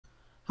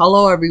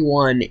Hello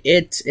everyone,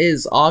 it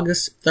is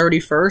August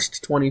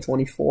 31st,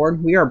 2024,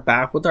 and we are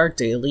back with our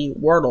daily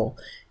Wordle.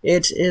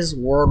 It is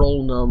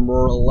Wordle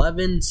number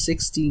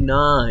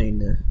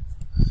 1169.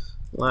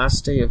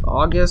 Last day of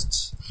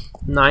August,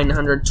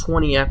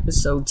 920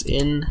 episodes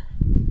in,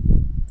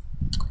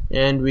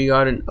 and we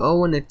got an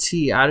O and a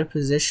T out of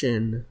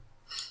position.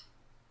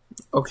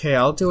 Okay,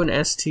 I'll do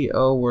an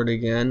STO word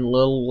again.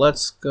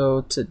 Let's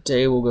go,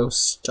 today we'll go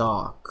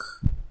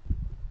stock.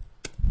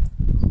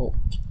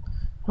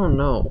 Oh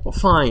no,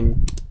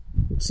 fine.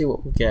 Let's see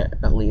what we get,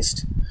 at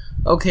least.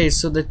 Okay,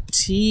 so the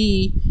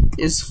T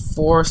is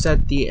forced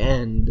at the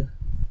end.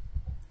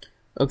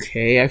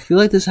 Okay, I feel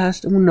like this has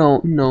to...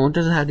 No, it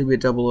doesn't have to be a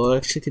double O. It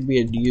actually could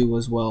be a U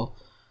as well.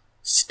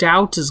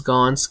 Stout is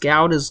gone,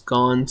 scout is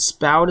gone,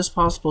 spout is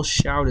possible,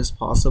 shout is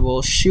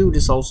possible, shoot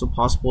is also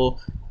possible.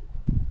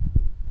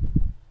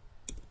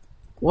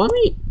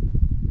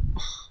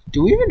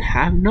 Do we even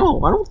have...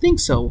 No, I don't think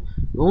so.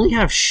 We only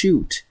have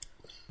shoot.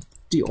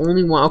 The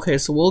only one. Okay,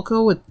 so we'll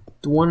go with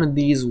one of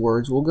these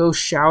words. We'll go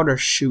shout or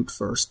shoot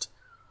first.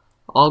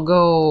 I'll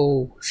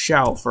go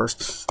shout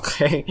first.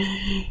 Okay,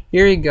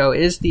 here you go.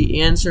 Is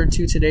the answer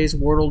to today's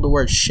Wordle the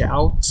word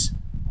shout?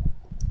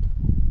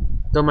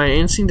 Though my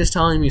instinct is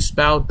telling me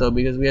spout though,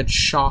 because we had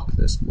shock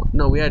this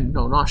morning.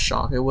 No, not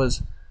shock. What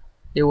was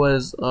the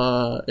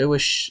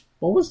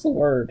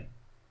word?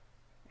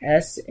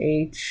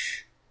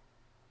 S-H...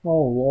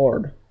 Oh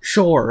lord.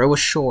 Shore. It was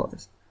shore.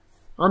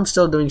 I'm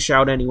still doing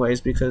shout anyways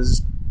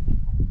because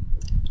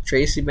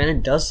Tracy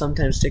Bennett does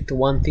sometimes stick to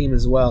one theme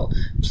as well.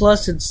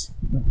 Plus, it's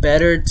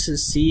better to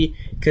see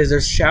because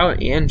there's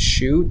shout and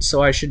shoot,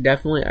 so I should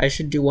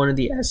do one of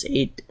the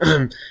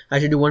S8. I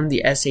should do one of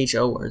the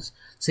SHO words.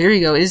 So here you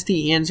go. Is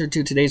the answer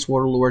to today's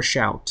Wordle word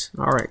shout?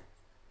 All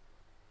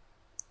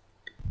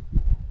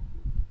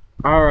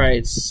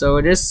right. So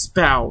it is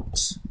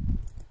spout.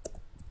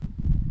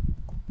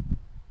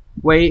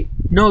 Wait,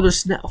 no,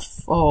 there's snout.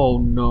 Oh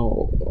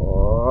no.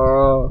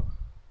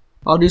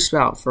 I'll do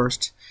spout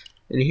first.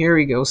 And here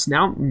we go.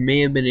 Snout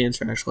may have been the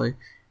answer, actually.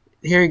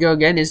 Here we go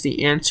again. Is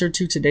the answer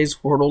to today's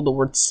Wordle the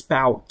word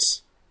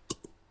spout?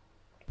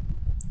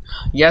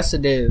 Yes,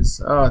 it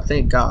is. Oh,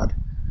 thank God.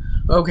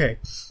 Okay.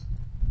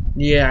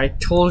 Yeah, I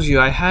told you.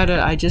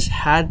 I just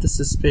had the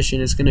suspicion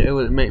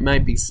it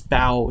might be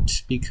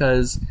spout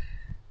because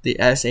the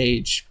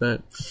SH,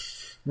 but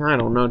I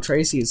don't know.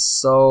 Tracy is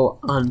so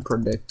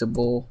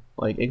unpredictable.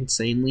 Like,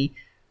 insanely.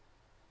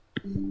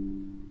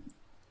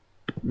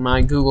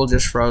 My Google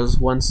just froze.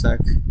 One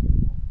sec.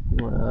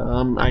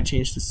 I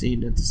changed the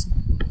scene.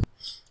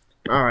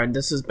 Alright,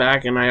 this is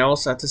back, and I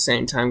also at the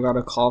same time got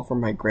a call from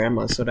my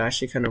grandma, so it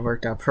actually kind of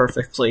worked out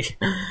perfectly.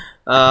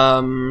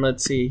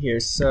 Let's see here.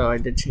 So I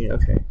did change.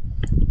 Okay.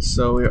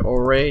 So we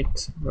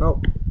orate,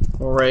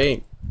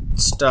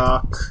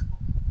 stock,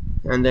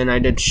 and then I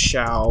did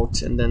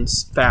shout, and then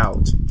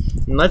spout.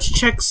 And let's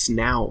check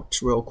snout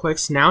real quick.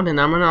 Snout, and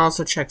I'm gonna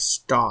also check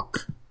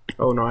stock.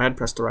 Oh no, I had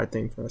pressed the right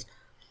thing first.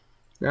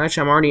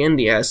 Actually, I'm already in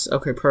the S.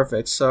 Okay,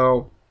 perfect.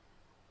 So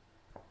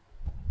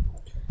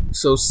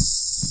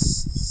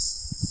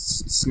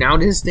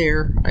snout is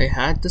there. I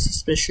had the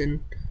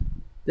suspicion.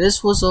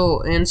 This was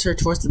an answer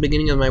towards the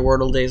beginning of my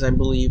Wordle days, I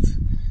believe.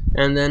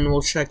 And then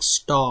we'll check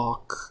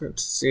stock.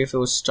 Let's see if it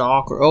was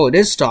stock or... Oh, it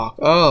is stock.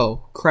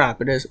 Oh,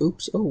 crap, it is.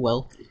 Oops. Oh,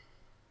 well.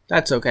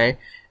 That's okay.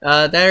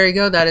 There you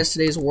go. That is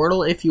today's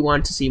Wordle. If you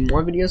want to see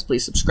more videos,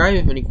 please subscribe. If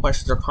you have any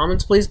questions or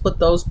comments, please put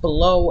those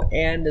below.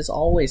 And as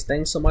always,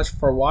 thanks so much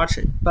for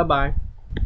watching. Bye-bye.